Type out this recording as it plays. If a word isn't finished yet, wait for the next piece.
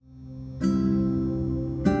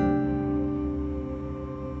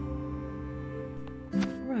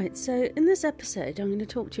Right, so in this episode I'm going to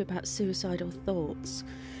talk to you about suicidal thoughts.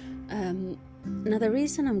 Now the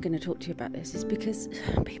reason I'm going to talk to you about this is because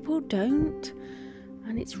people don't,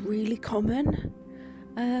 and it's really common.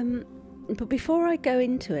 But before I go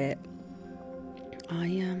into it,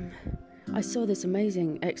 I saw this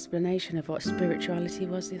amazing explanation of what spirituality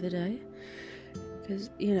was the other day. Because,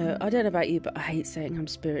 I don't know about you, but I hate saying I'm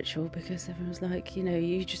spiritual because everyone's like,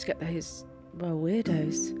 you just get those,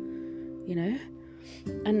 weirdos,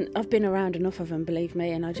 And I've been around enough of them, believe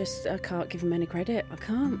me, and I can't give them any credit. I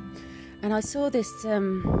can't. And I saw this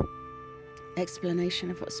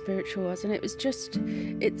explanation of what spiritual was, and it's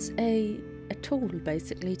a tool,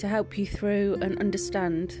 basically, to help you through and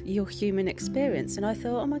understand your human experience. And I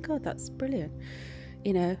thought, oh my God, that's brilliant.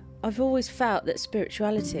 I've always felt that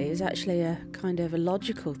spirituality is actually a kind of a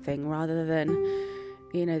logical thing rather than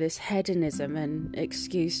this hedonism and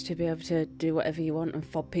excuse to be able to do whatever you want and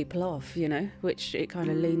fob people off, which it kind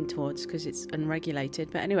of leaned towards because it's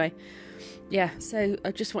unregulated. But anyway, yeah, so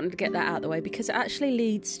I just wanted to get that out of the way because it actually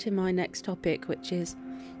leads to my next topic, which is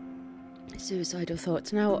suicidal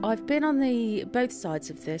thoughts. Now, I've been on both sides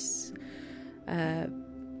of this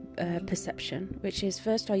perception, which is,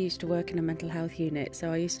 first I used to work in a mental health unit,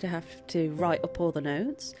 so I used to have to write up all the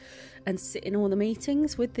notes and sit in all the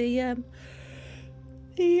meetings with the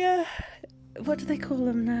what do they call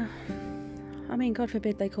them now? I mean, God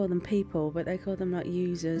forbid they call them people, but they call them like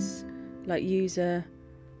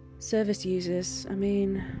service users. I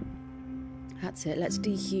mean, that's it. Let's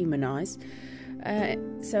dehumanise.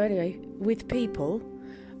 So anyway, with people,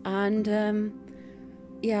 and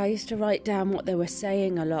I used to write down what they were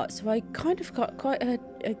saying a lot. So I kind of got quite a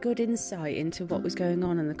good insight into what was going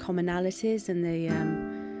on and the commonalities and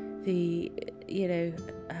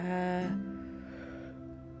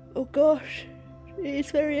oh gosh,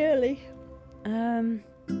 it's very early.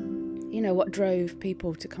 What drove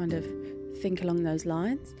people to kind of think along those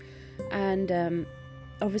lines. And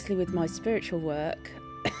obviously with my spiritual work,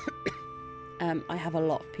 I have a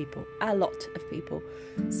lot of people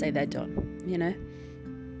say they're done,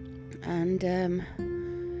 And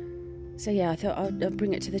I thought I'll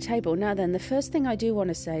bring it to the table. Now then, the first thing I do want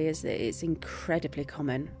to say is that it's incredibly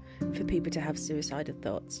common for people to have suicidal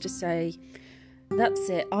thoughts, to say, that's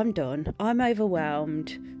it, I'm done, I'm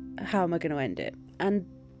overwhelmed, how am I going to end it? And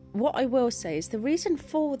what I will say is the reason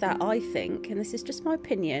for that, I think, and this is just my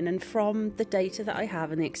opinion and from the data that I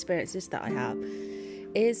have and the experiences that I have,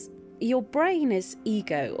 is your brain is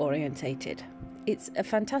ego orientated. It's a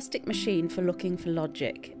fantastic machine for looking for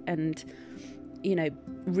logic and,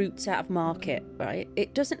 routes out of market, right?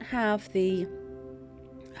 It doesn't have the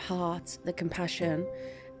heart, the compassion,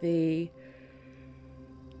 the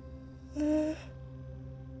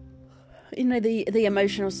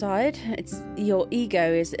emotional side. It's your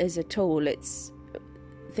ego is a tool. It's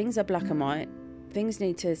things are black and white. Things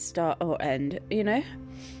need to start or end,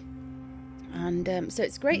 And so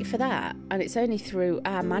it's great for that. And it's only through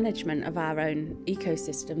our management of our own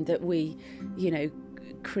ecosystem that we,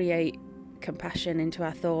 create compassion into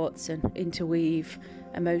our thoughts and interweave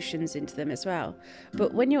emotions into them as well.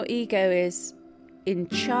 But when your ego is in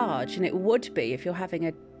charge, and it would be if you're having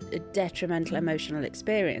a detrimental emotional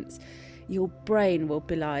experience, your brain will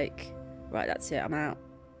be like, right, that's it, I'm out.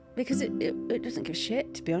 Because it doesn't give a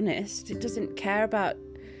shit, to be honest. It doesn't care about,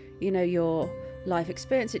 your life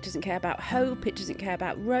experience. It doesn't care about hope. It doesn't care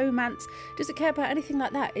about romance. It doesn't care about anything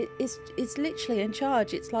like that. It's literally in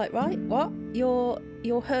charge. It's like, right, what?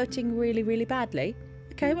 You're hurting really, really badly.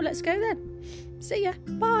 Okay, well, let's go then. See ya.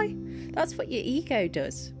 Bye. That's what your ego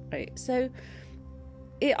does, right? So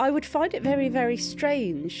I would find it very, very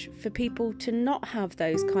strange for people to not have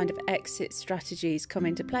those kind of exit strategies come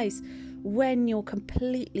into place when you're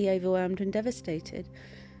completely overwhelmed and devastated.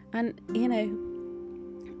 And,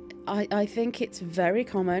 I think it's very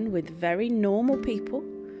common with very normal people,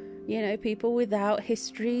 people without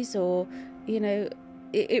histories or,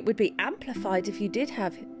 it would be amplified if you did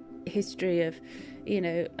have history of,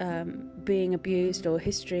 being abused or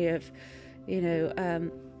history of,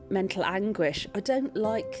 mental anguish. I don't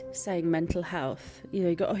like saying mental health.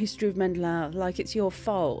 You got a history of mental health, like it's your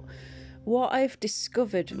fault. What I've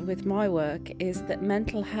discovered with my work is that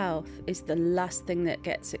mental health is the last thing that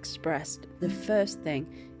gets expressed. The first thing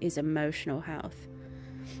is emotional health.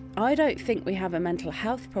 I don't think we have a mental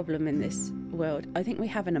health problem in this world. I think we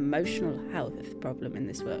have an emotional health problem in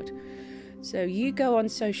this world. So you go on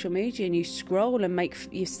social media and you scroll and make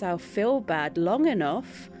yourself feel bad long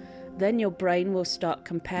enough, then your brain will start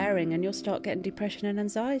comparing and you'll start getting depression and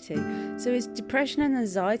anxiety. So is depression and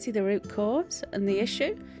anxiety the root cause and the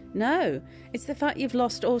issue? No, it's the fact you've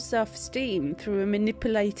lost all self-esteem through a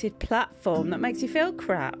manipulated platform that makes you feel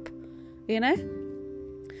crap, you know?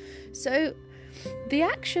 So the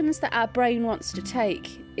actions that our brain wants to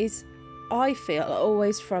take is, I feel,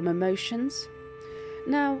 always from emotions.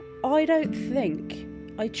 Now, I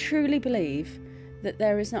truly believe that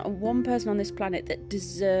there is not one person on this planet that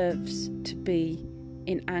deserves to be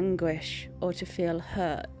in anguish or to feel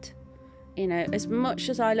hurt. You know, as much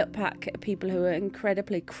as I look back at people who are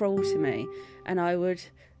incredibly cruel to me, and I would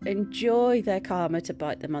enjoy their karma to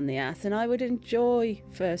bite them on the ass, and I would enjoy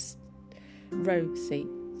first row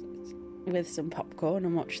seats with some popcorn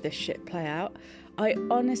and watch this shit play out, I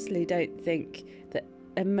honestly don't think that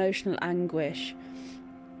emotional anguish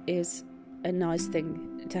is a nice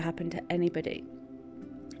thing to happen to anybody.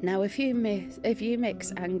 Now, if you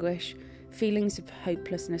mix anguish, feelings of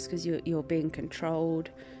hopelessness because you're being controlled,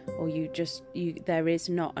 or there is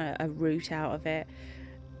not a route out of it,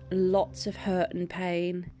 lots of hurt and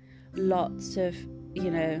pain, lots of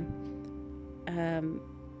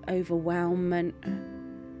overwhelmment,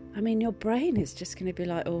 I mean, your brain is just going to be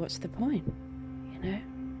like, oh, what's the point, you know?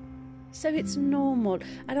 So it's normal,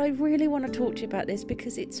 and I really want to talk to you about this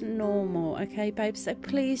because it's normal, okay, babe? So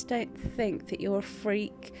please don't think that you're a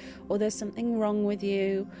freak, or there's something wrong with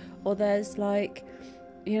you, or there's like,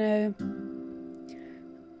 like,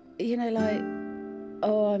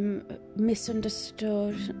 oh, I'm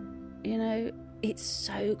misunderstood. It's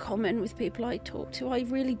so common with people I talk to. I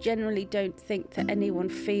really generally don't think that anyone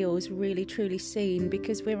feels really truly seen,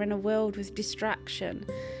 because we're in a world with distraction.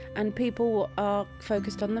 And people are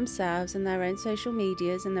focused on themselves and their own social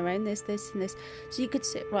medias and their own this and this. So you could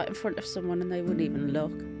sit right in front of someone and they wouldn't even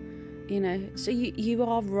look, So you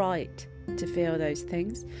are right to feel those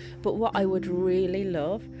things. But what I would really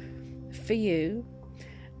love for you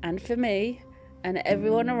and for me and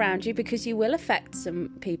everyone around you, because you will affect some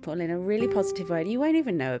people in a really positive way and you won't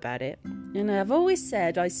even know about it. And I've always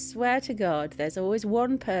said, I swear to God, there's always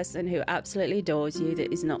one person who absolutely adores you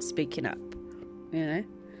that is not speaking up,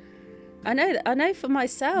 I know for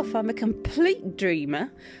myself, I'm a complete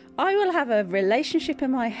dreamer. I will have a relationship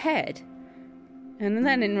in my head, and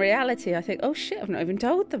then in reality, I think, oh shit, I've not even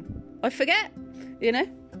told them. I forget,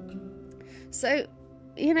 So,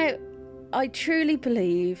 I truly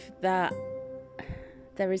believe that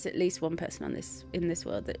there is at least one person in this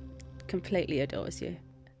world that completely adores you,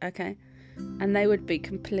 okay? And they would be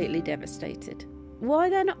completely devastated.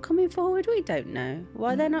 Why they're not coming forward, we don't know.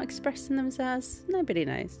 Why they're not expressing themselves, nobody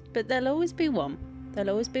knows. But there'll always be one.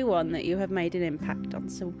 There'll always be one that you have made an impact on.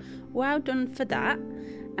 So well done for that.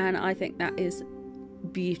 And I think that is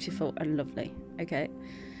beautiful and lovely, okay?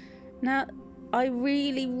 Now, I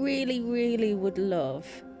really, really, really would love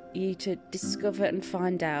you to discover and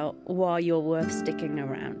find out why you're worth sticking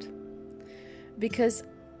around. Because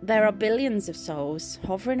there are billions of souls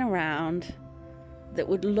hovering around that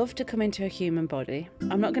would love to come into a human body.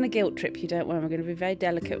 I'm not going to guilt trip you, don't worry. I'm going to be very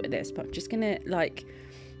delicate with this, but I'm just going to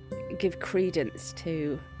give credence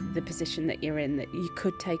to the position that you're in, that you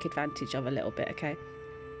could take advantage of a little bit, okay?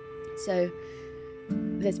 So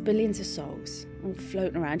there's billions of souls all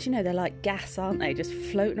floating around. They're like gas, aren't they? Just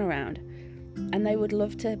floating around. And they would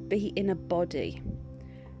love to be in a body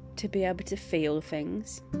to be able to feel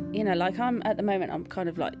things. Like at the moment, I'm kind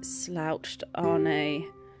of like slouched on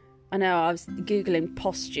I know I was Googling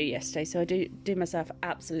posture yesterday, so I do myself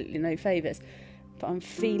absolutely no favours. But I'm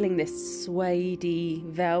feeling this suede-y,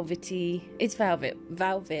 velvety... It's velvet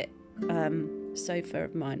sofa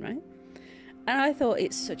of mine, right? And I thought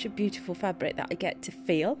it's such a beautiful fabric that I get to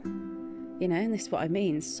feel. And this is what I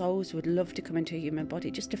mean. Souls would love to come into a human body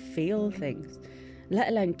just to feel things, let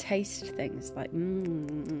alone taste things like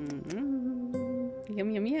yum,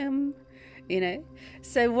 yum, yum.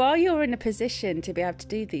 So while you're in a position to be able to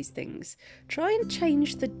do these things, try and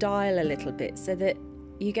change the dial a little bit so that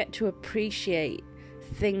you get to appreciate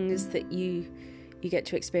things that you get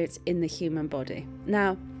to experience in the human body.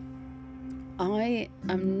 Now, I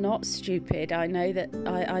am not stupid. I know that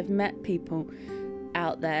I've met people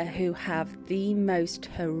out there who have the most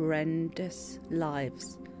horrendous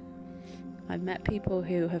lives. I've met people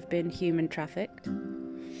who have been human trafficked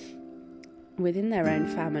within their own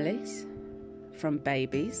families, from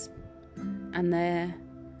babies, and they're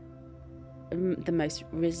the most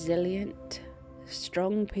resilient,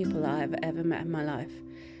 strong people that I've ever met in my life.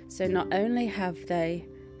 So not only have they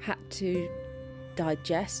had to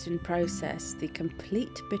digest and process the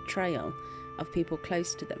complete betrayal of people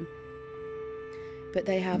close to them, but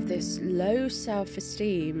they have this low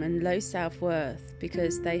self-esteem and low self-worth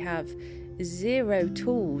because they have zero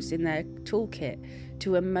tools in their toolkit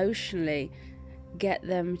to emotionally get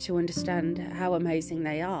them to understand how amazing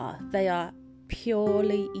they are. They are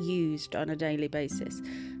purely used on a daily basis,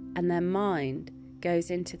 and their mind goes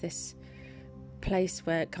into this place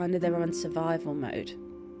where kind of they're on survival mode.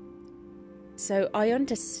 So I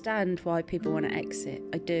understand why people want to exit,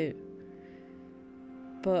 I do,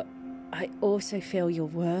 but I also feel you're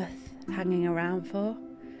worth hanging around for,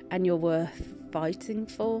 and you're worth fighting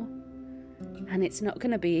for. And it's not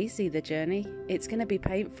going to be easy, the journey. It's going to be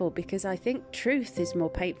painful, because I think truth is more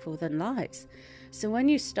painful than lies. So when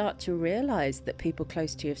you start to realise that people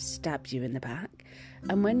close to you have stabbed you in the back,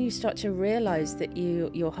 and when you start to realise that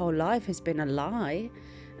your whole life has been a lie,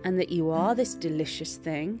 and that you are this delicious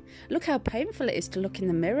thing, look how painful it is to look in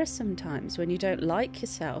the mirror sometimes when you don't like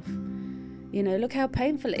yourself. You know, look how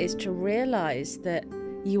painful it is to realise that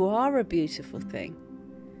you are a beautiful thing.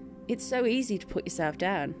 It's so easy to put yourself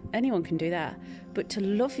down. Anyone can do that. But to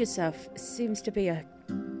love yourself seems to be a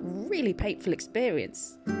really painful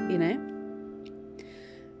experience, you know.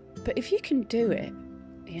 But if you can do it,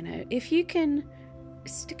 you know, if you can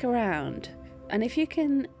stick around, and if you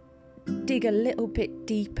can dig a little bit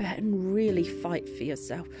deeper and really fight for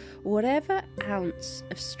yourself, whatever ounce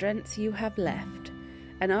of strength you have left.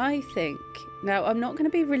 And I think, now I'm not going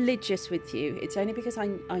to be religious with you, it's only because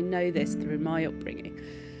I know this through my upbringing.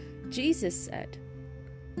 Jesus said,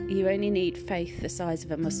 you only need faith the size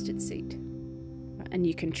of a mustard seed, and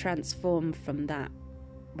you can transform from that,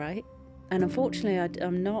 right? And unfortunately,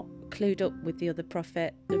 I'm not clued up with the other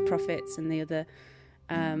prophets and the other,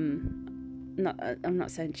 I'm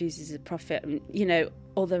not saying Jesus is a prophet, you know,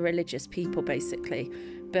 other religious people basically,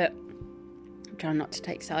 but I'm trying not to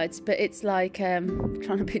take sides, but it's like, trying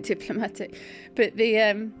to be diplomatic, but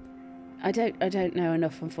I don't know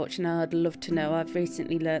enough, unfortunately. I'd love to know. I've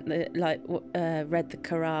recently read the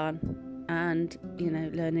Quran and, you know,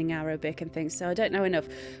 learning Arabic and things, so I don't know enough.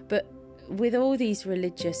 But with all these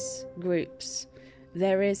religious groups,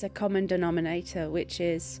 there is a common denominator, which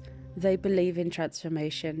is they believe in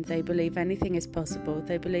transformation. They believe anything is possible.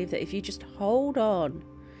 They believe that if you just hold on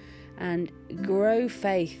and grow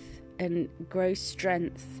faith and grow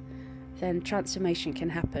strength, then transformation can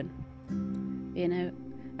happen, you know.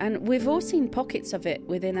 And we've all seen pockets of it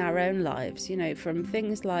within our own lives, you know, from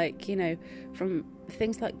things like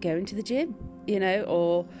going to the gym, you know,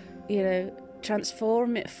 or, you know,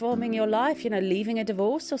 transforming your life, you know, leaving a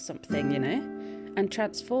divorce or something, you know, and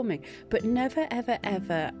transforming. But never, ever,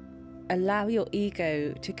 ever allow your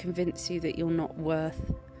ego to convince you that you're not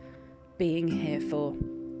worth being here for.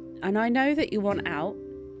 And I know that you want out.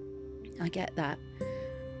 I get that.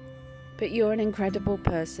 But you're an incredible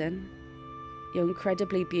person. You're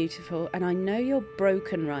incredibly beautiful, and I know you're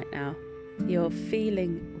broken right now. You're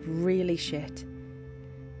feeling really shit,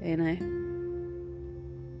 you know.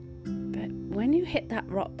 But when you hit that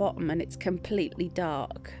rock bottom and it's completely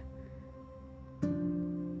dark,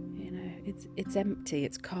 you know, it's empty,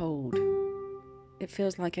 it's cold. It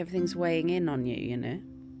feels like everything's weighing in on you, you know.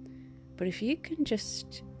 But if you can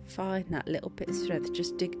just find that little bit of strength,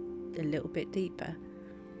 just dig a little bit deeper.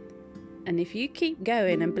 And if you keep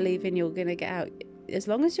going and believing you're going to get out, as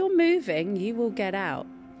long as you're moving, you will get out.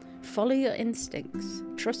 Follow your instincts.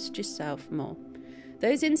 Trust yourself more.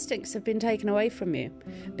 Those instincts have been taken away from you,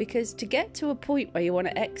 because to get to a point where you want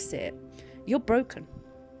to exit, you're broken.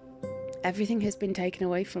 Everything has been taken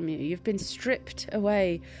away from you. You've been stripped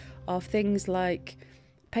away of things like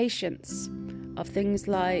patience, of things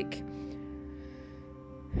like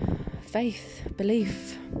faith,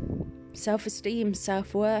 belief, self-esteem,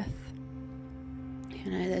 self-worth. You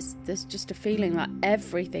know, there's just a feeling like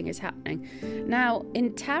everything is happening. Now,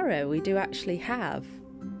 in tarot, we do actually have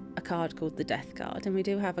a card called the Death card, and we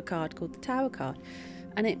do have a card called the Tower card.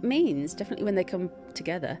 And it means, definitely when they come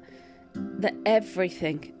together, that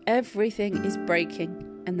everything is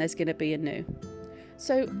breaking and there's going to be a new.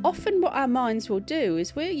 So often what our minds will do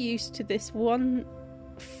is we're used to this one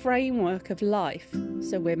framework of life.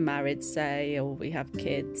 So we're married, say, or we have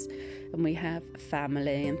kids and we have a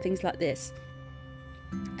family and things like this.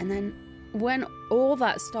 And then when all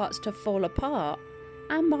that starts to fall apart,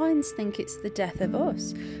 our minds think it's the death of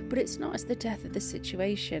us, but it's not. It's the death of the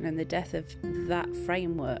situation and the death of that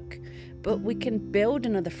framework. But we can build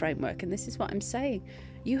another framework, and this is what I'm saying.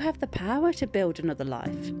 You have the power to build another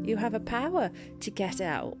life. You have a power to get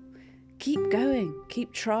out. Keep going,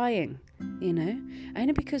 keep trying, you know.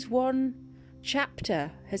 Only because one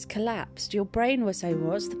chapter has collapsed, your brain will say,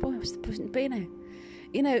 what's the point of being here?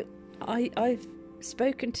 You know, I've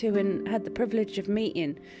spoken to and had the privilege of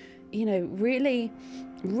meeting, really,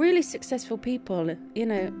 really successful people,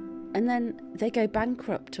 and then they go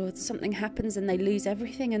bankrupt or something happens and they lose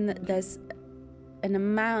everything, and there's an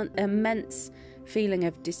immense feeling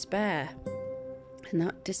of despair. And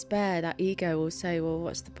that despair, that ego will say, well,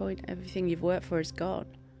 what's the point? Everything you've worked for is gone.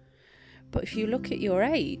 But if you look at your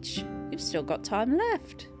age, you've still got time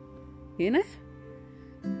left,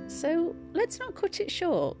 So let's not cut it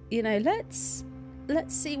short, let's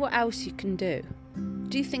see what else you can do.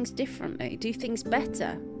 Do things differently, do things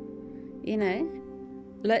better,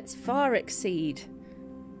 Let's far exceed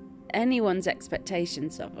anyone's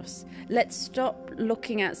expectations of us. Let's stop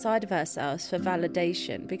looking outside of ourselves for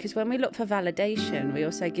validation, because when we look for validation, we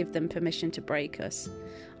also give them permission to break us.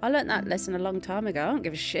 I learned that lesson a long time ago. I don't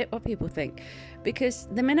give a shit what people think, because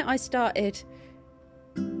the minute I started,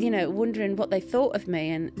 wondering what they thought of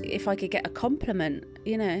me and if I could get a compliment,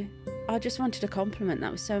 I just wanted a compliment.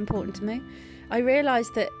 That was so important to me. I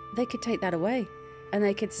realised that they could take that away and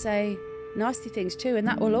they could say nasty things too, and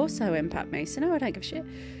that will also impact me. So no, I don't give a shit.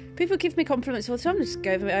 People give me compliments all the time, just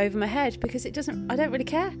go over my head, because I don't really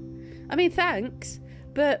care. I mean, thanks,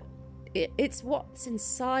 but it's what's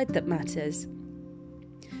inside that matters.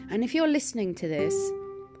 And if you're listening to this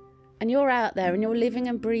and you're out there and you're living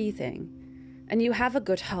and breathing and you have a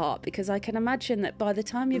good heart, because I can imagine that by the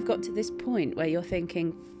time you've got to this point where you're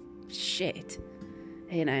thinking, shit,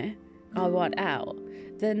 I want out,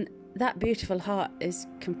 then that beautiful heart is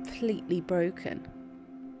completely broken.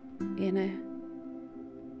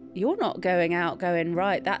 You're not going out going,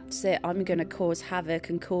 right, that's it, I'm going to cause havoc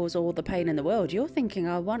and cause all the pain in the world. You're thinking,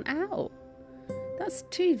 I want out. That's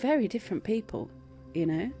two very different people,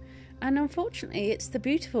 And unfortunately, it's the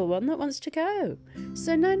beautiful one that wants to go.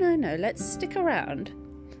 So no, let's stick around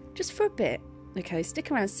just for a bit. Okay,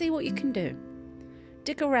 stick around, see what you can do.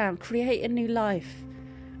 Dig around, create a new life.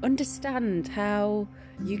 Understand how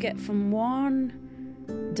you get from one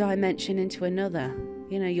dimension into another.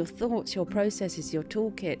 Your thoughts, your processes, your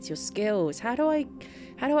toolkits, your skills. How do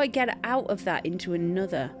I get out of that into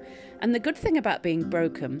another? And the good thing about being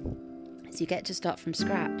broken is you get to start from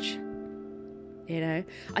scratch. I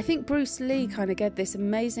think Bruce Lee kind of gave this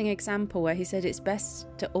amazing example where he said it's best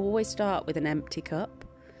to always start with an empty cup.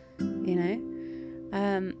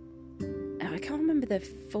 I can't remember the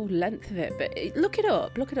full length of it, but look it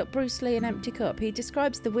up, Bruce Lee, an empty cup. He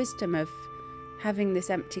describes the wisdom of having this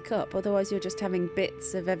empty cup, otherwise you're just having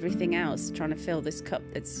bits of everything else trying to fill this cup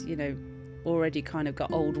that's already kind of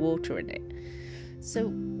got old water in it. So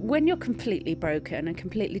when you're completely broken and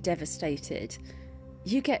completely devastated,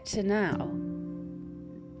 you get to now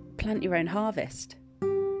plant your own harvest.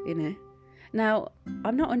 Now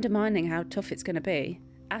I'm not undermining how tough it's going to be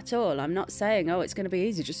at all. I'm not saying it's going to be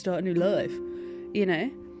easy, just start a new life.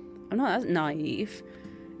 I'm not that naive.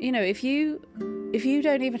 If you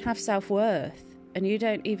don't even have self-worth and you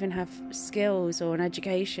don't even have skills or an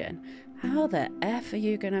education, how the F are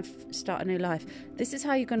you going to start a new life? This is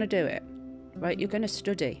how you're going to do it, right? You're going to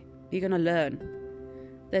study. You're going to learn.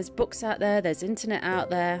 There's books out there. There's internet out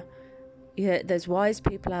there. Yeah, there's wise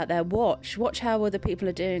people out there. Watch how other people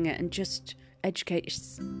are doing it and just educate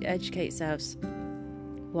yourselves.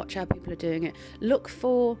 Watch how people are doing it. Look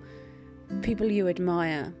for people you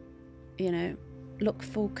admire. Look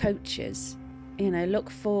for coaches. Look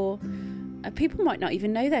for people might not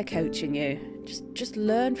even know they're coaching you. Just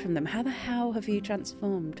learn from them. How the hell have you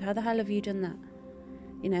transformed? How the hell have you done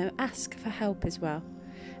that? Ask for help as well.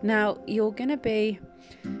 Now, you're going to be,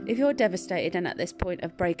 if you're devastated and at this point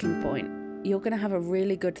of breaking point, you're going to have a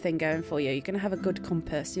really good thing going for you. You're going to have a good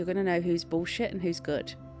compass. You're going to know who's bullshit and who's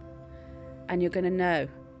good. And you're going to know,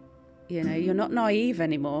 you're not naive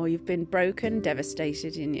anymore. You've been broken,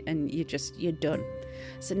 devastated, and you're done.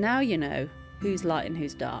 So now you know who's light and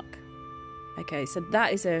who's dark. Okay, so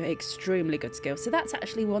that is an extremely good skill. So that's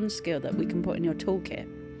actually one skill that we can put in your toolkit,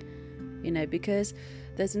 because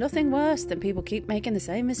there's nothing worse than people keep making the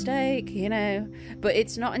same mistake, but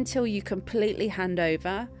it's not until you completely hand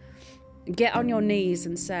over, get on your knees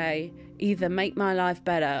and say, either make my life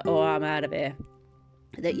better or I'm out of here,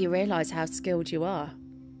 that you realise how skilled you are.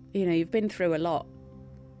 You've been through a lot,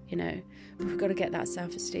 but we've got to get that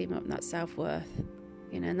self-esteem up and that self-worth,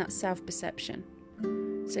 and that self-perception.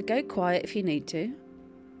 So go quiet if you need to,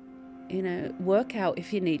 work out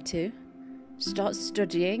if you need to, start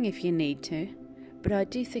studying if you need to. But I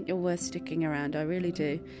do think you're worth sticking around, I really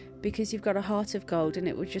do, because you've got a heart of gold, and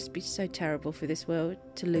it would just be so terrible for this world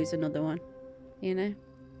to lose another one,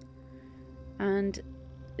 And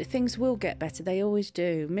things will get better, they always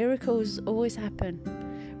do. Miracles always happen.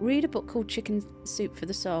 Read a book called Chicken Soup for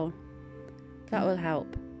the Soul. That will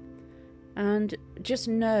help. And just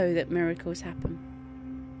know that miracles happen.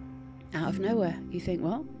 out of nowhere. You think,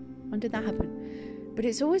 well, when did that happen? But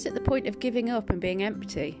it's always at the point of giving up and being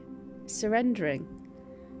empty, surrendering.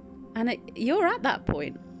 And you're at that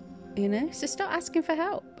point, so start asking for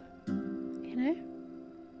help,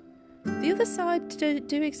 The other side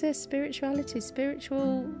do exist, spirituality,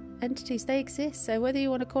 spiritual entities, they exist. So whether you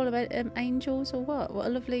want to call them angels or what a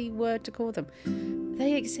lovely word to call them,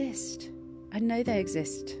 they exist. I know they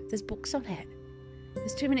exist. There's books on it.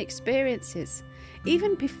 There's too many experiences.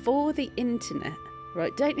 Even before the internet,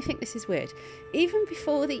 right? Don't you think this is weird? Even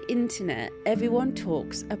before the internet, everyone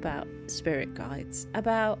talks about spirit guides,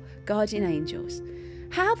 about guardian angels.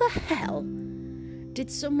 How the hell did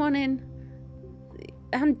someone in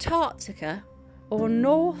Antarctica or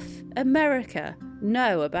North America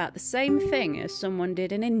know about the same thing as someone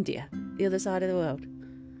did in India, the other side of the world?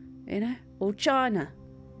 Or China,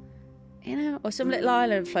 or some little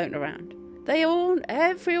island floating around.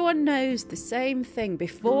 Everyone knows the same thing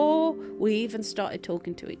before we even started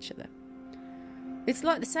talking to each other. It's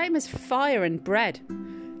like the same as fire and bread.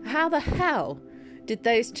 How the hell did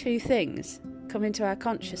those two things come into our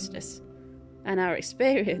consciousness and our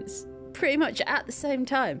experience pretty much at the same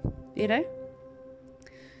time,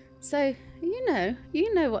 So, you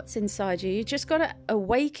know what's inside you. You just got to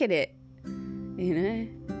awaken it,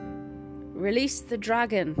 Release the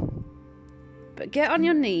dragon. But get on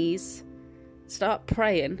your knees, start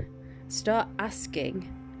praying, start asking,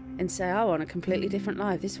 and say, I want a completely different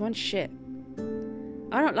life. This one's shit.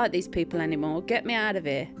 I don't like these people anymore. Get me out of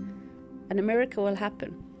here. And a miracle will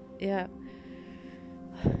happen. Yeah.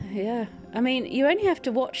 I mean, you only have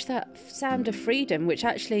to watch that Sound of Freedom, which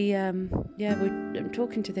actually, I'm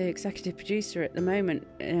talking to the executive producer at the moment,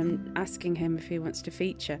 asking him if he wants to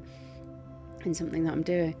feature in something that I'm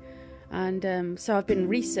doing. And so I've been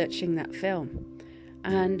researching that film.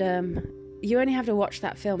 And you only have to watch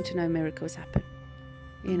that film to know miracles happen,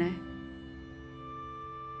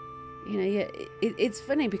 It's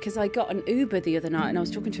funny because I got an Uber the other night and I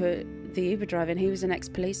was talking to the Uber driver, and he was an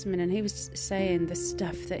ex-policeman, and he was saying the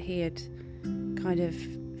stuff that he had kind of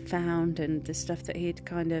found and the stuff that he had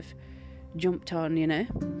kind of jumped on,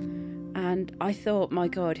 And I thought, my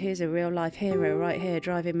God, here's a real life hero right here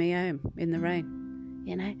driving me home in the rain.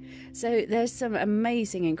 So there's some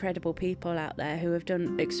amazing, incredible people out there who have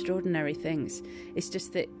done extraordinary things. It's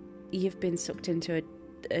just that you've been sucked into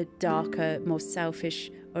a darker, more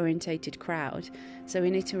selfish orientated crowd. So we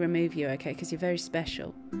need to remove you, okay, because you're very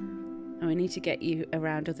special, and we need to get you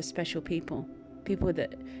around other special people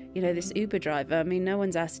that, this Uber driver, I mean, no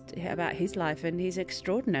one's asked about his life, and he's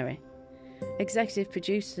extraordinary. Executive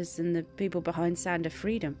producers and the people behind Sound of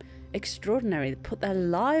Freedom, extraordinary. They put their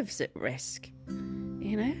lives at risk.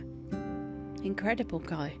 Incredible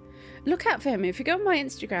guy. Look out for him. If you go on my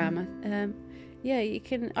Instagram, you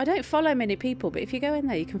can. I don't follow many people, but if you go in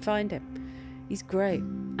there, you can find him. He's great.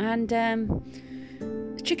 And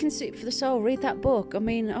Chicken Soup for the Soul, read that book. I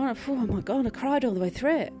mean, oh my God, I cried all the way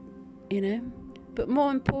through it, But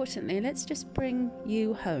more importantly, let's just bring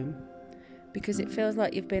you home, because it feels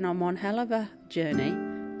like you've been on one hell of a journey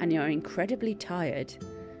and you're incredibly tired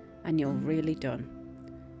and you're really done.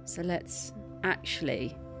 So let's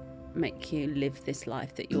actually make you live this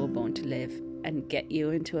life that you're born to live and get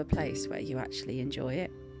you into a place where you actually enjoy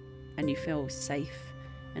it and you feel safe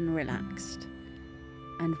and relaxed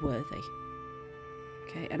and worthy.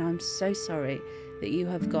 Okay, and I'm so sorry that you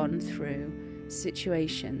have gone through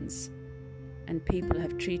situations and people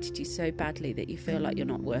have treated you so badly that you feel like you're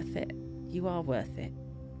not worth it. You are worth it.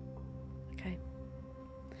 Okay?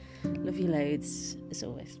 Love you loads, as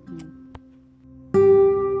always.